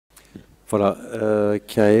Voilà,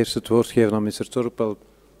 ik ga eerst het woord geven aan Mr. Torp,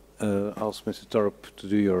 als Mr. Torp to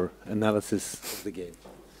do your analysis of the game.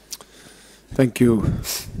 Thank you.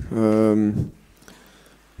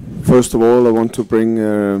 First of all, I want to bring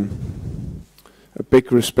a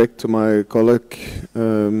big respect to my colleague.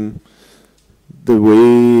 The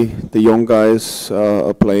way the young guys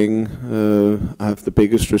are playing, I have the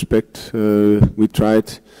biggest respect. We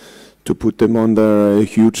tried to put them under a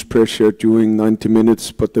huge pressure during 90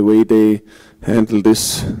 minutes, but the way they handle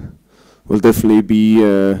this will definitely be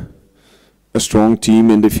a strong team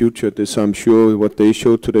in the future. This, I'm sure, what they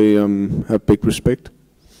showed today, have big respect.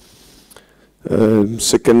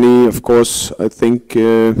 Secondly, of course, I think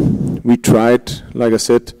we tried, like I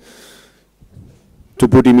said, to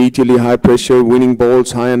put immediately high pressure, winning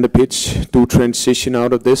balls high on the pitch, do transition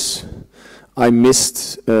out of this. I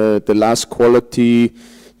missed the last quality,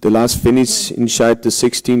 the last finish inside the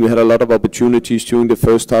 16. We had a lot of opportunities during the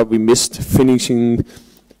first half. We missed finishing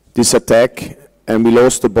this attack, and we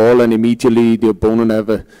lost the ball, and immediately the opponent have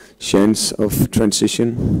a chance of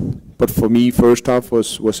transition. But for me, first half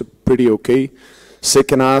was pretty okay.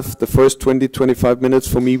 Second half, the first 20-25 minutes,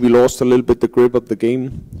 for me, we lost a little bit the grip of the game.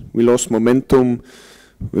 We lost momentum.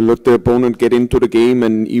 We let the opponent get into the game,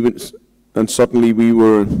 and suddenly we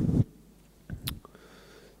were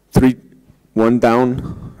 3-1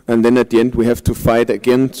 down. And then at the end, we have to fight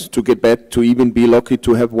again to get back, to even be lucky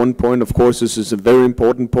to have 1 point. Of course, this is a very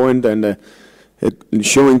important point, and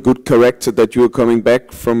showing good character that you are coming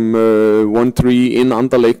back from 1-3 in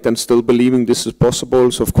Anderlecht and still believing this is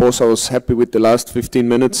possible. So of course I was happy with the last 15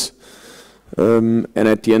 minutes. And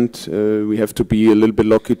at the end we have to be a little bit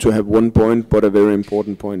lucky to have 1 point, but a very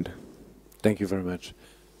important point. Thank you very much.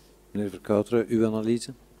 Meneer Verkouteren, uw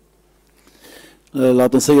analyse?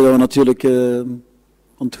 Laten we zeggen dat we natuurlijk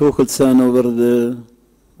ontgoocheld zijn over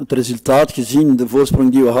het resultaat gezien de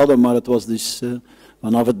voorsprong die we hadden, maar het was dus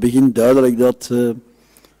vanaf het begin duidelijk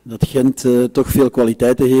dat Gent toch veel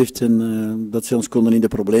kwaliteiten heeft en dat ze ons konden in de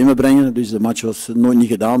problemen brengen. Dus de match was nooit niet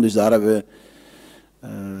gedaan, dus daar hebben we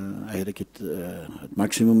eigenlijk het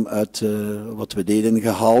maximum uit wat we deden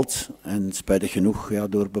gehaald. En spijtig genoeg, ja,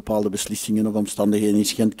 door bepaalde beslissingen of omstandigheden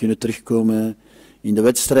is Gent kunnen terugkomen in de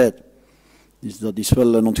wedstrijd. Dus dat is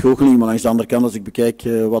wel een ontgoocheling, maar langs de andere kant, als ik bekijk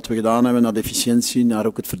wat we gedaan hebben, naar de efficiëntie, naar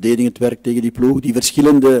ook het verdedigend werk tegen die ploeg, die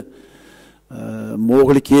verschillende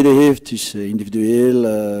mogelijkheden heeft, dus individueel,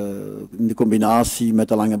 in de combinatie met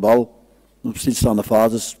de lange bal, op stilstaande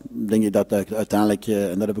fases, denk ik dat uiteindelijk,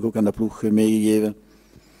 en dat heb ik ook aan de ploeg meegegeven,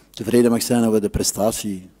 tevreden mag zijn over de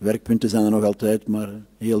prestatie. Werkpunten zijn er nog altijd, maar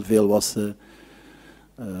heel veel was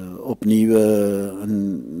opnieuw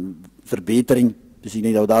een verbetering. Dus ik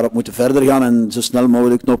denk dat we daarop moeten verder gaan en zo snel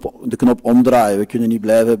mogelijk de knop omdraaien. We kunnen niet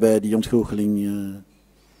blijven bij die ontgoocheling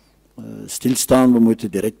stilstaan. We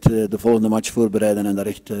moeten direct de volgende match voorbereiden en daar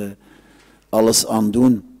echt alles aan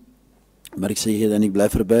doen. Maar ik zeg het en ik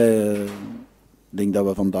blijf erbij. Ik denk dat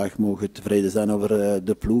we vandaag mogen tevreden zijn over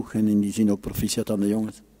de ploeg en in die zin ook proficiat aan de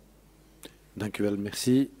jongens. Dank u wel,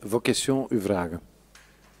 merci. Vos questions, uw vragen.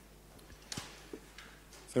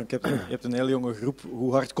 Frank, je hebt een hele jonge groep.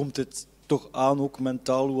 Hoe hard komt dit toch aan, ook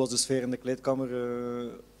mentaal? Hoe was de sfeer in de kleedkamer?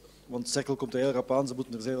 Want Cerkel komt er heel rap aan, ze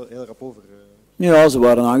moeten er heel rap over. Ja, ze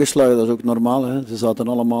waren aangeslagen, dat is ook normaal. Hè. Ze zaten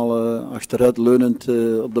allemaal achteruit leunend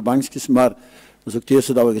op de bankjes, maar dat is ook het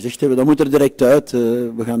eerste dat we gezegd hebben. Dat moet er direct uit.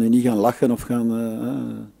 We gaan nu niet gaan lachen of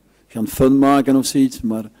gaan fun maken of zoiets,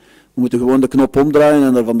 maar we moeten gewoon de knop omdraaien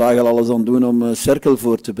en er vandaag al alles aan doen om Cerkel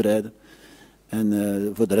voor te bereiden. En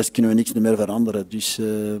voor de rest kunnen we niks meer veranderen. Dus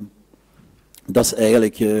dat is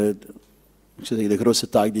eigenlijk ik zou zeggen, de grootste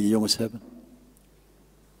taak die de jongens hebben.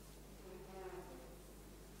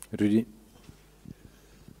 Rudy?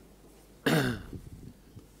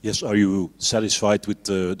 Yes, are you satisfied with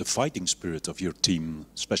the fighting spirit of your team,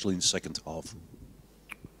 especially in the second half?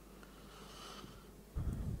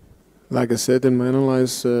 Like I said in my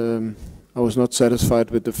analysis, I was not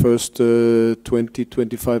satisfied with the first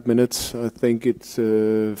 20-25 minutes. I think it,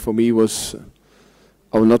 for me, was,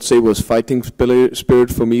 I will not say it was fighting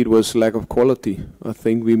spirit, for me it was lack of quality. I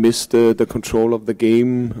think we missed the control of the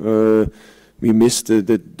game, we missed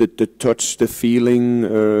the touch, the feeling,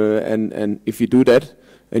 and if you do that,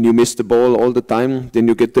 and you miss the ball all the time, then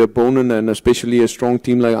you get the opponent, and especially a strong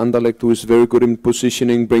team like Anderlecht, who is very good in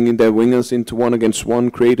positioning, bringing their wingers into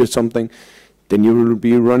 1-against-1, created something, then you will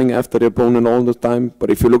be running after the opponent all the time. But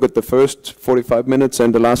if you look at the first 45 minutes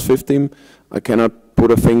and the last 15, I cannot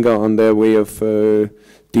put a finger on their way of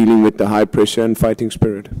dealing with the high pressure and fighting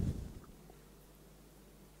spirit.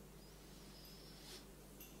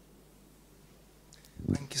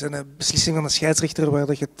 Thank Is dat een beslissing van de scheidsrechter waar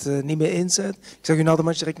dat je het niet mee eens bent? Ik zag u na de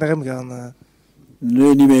match direct naar hem gaan.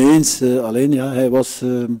 Nee, niet mee eens. Alleen ja, hij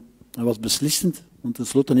was beslissend. Want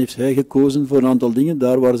tenslotte heeft hij gekozen voor een aantal dingen.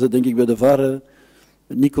 Daar waar ze denk ik bij de VAR het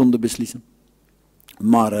niet konden beslissen.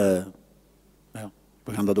 Maar ja,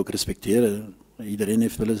 we gaan dat ook respecteren. Iedereen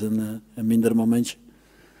heeft wel eens een minder momentje.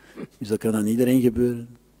 Dus dat kan aan iedereen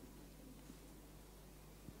gebeuren.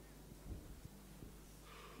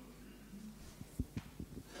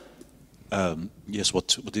 Yes,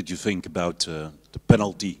 what did you think about the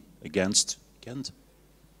penalty against Kent?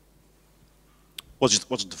 Was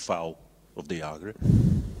it the foul of De Jager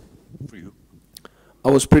for you?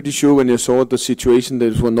 I was pretty sure when you saw the situation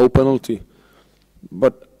there was no penalty,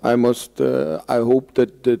 but I hope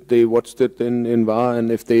that they watched it in VAR,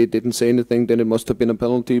 and if they didn't say anything, then it must have been a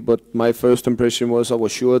penalty. But my first impression was I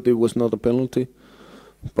was sure there was not a penalty.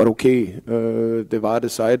 But okay, the VAR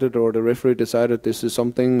decided, or the referee decided, this is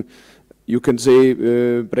something you can say.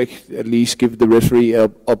 Brecht at least give the referee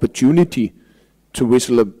an opportunity to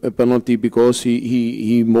whistle a penalty, because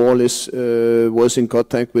he more or less was in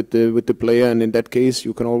contact with the player, and in that case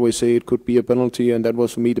you can always say it could be a penalty, and that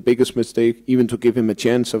was for me the biggest mistake, even to give him a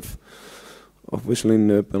chance of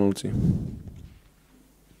whistling a penalty.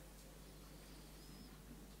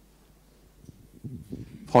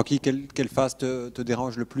 Francky, quelle phase te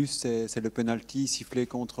dérange le plus? C'est le penalty sifflé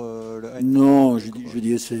contre le N? Non, je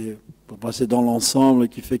dis pour moi c'est dans l'ensemble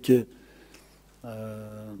qui fait que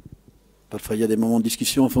parfois il y a des moments de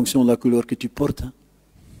discussion en fonction de la couleur que tu portes. Hein.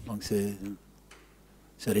 Donc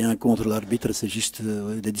c'est rien contre l'arbitre, c'est juste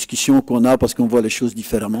des discussions qu'on a parce qu'on voit les choses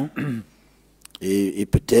différemment. Et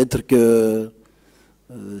peut-être que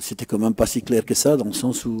c'était quand même pas si clair que ça, dans le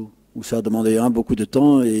sens où ça a demandé beaucoup de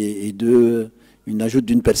temps et deux, une ajoute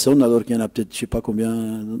d'une personne, alors qu'il y en a peut-être je sais pas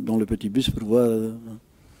combien dans le petit bus pour voir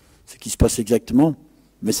ce qui se passe exactement.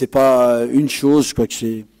 Mais c'est pas une chose, je crois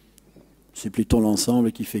que c'est plutôt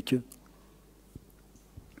l'ensemble qui fait que.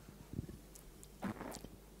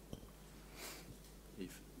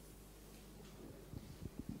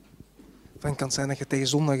 Van, kan het zijn dat je tegen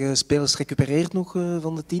zondag spelers recupereert nog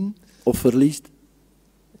van de 10? Of verliest?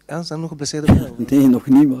 Ja, zijn er nog geblesseerde bij? Nee, nog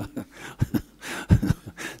niet, maar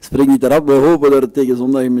spreek niet eraf. We hopen er tegen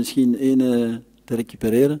zondag misschien één te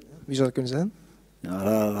recupereren. Wie zou dat kunnen zijn?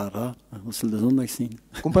 Ja, we zullen de zondag zien.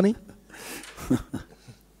 Compagnie?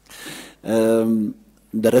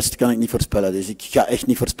 De rest kan ik niet voorspellen, dus ik ga echt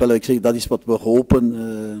niet voorspellen. Ik zeg, dat is wat we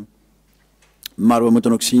hopen. Maar we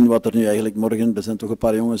moeten ook zien wat er nu eigenlijk morgen... Er zijn toch een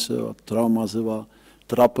paar jongens, wat trauma's, wat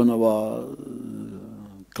trappen, wat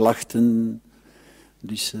klachten.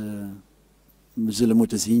 Dus we zullen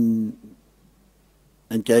moeten zien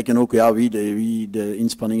en kijken ook ja, wie de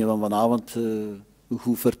inspanningen van vanavond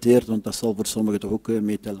goed verteert, want dat zal voor sommigen toch ook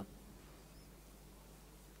meetellen.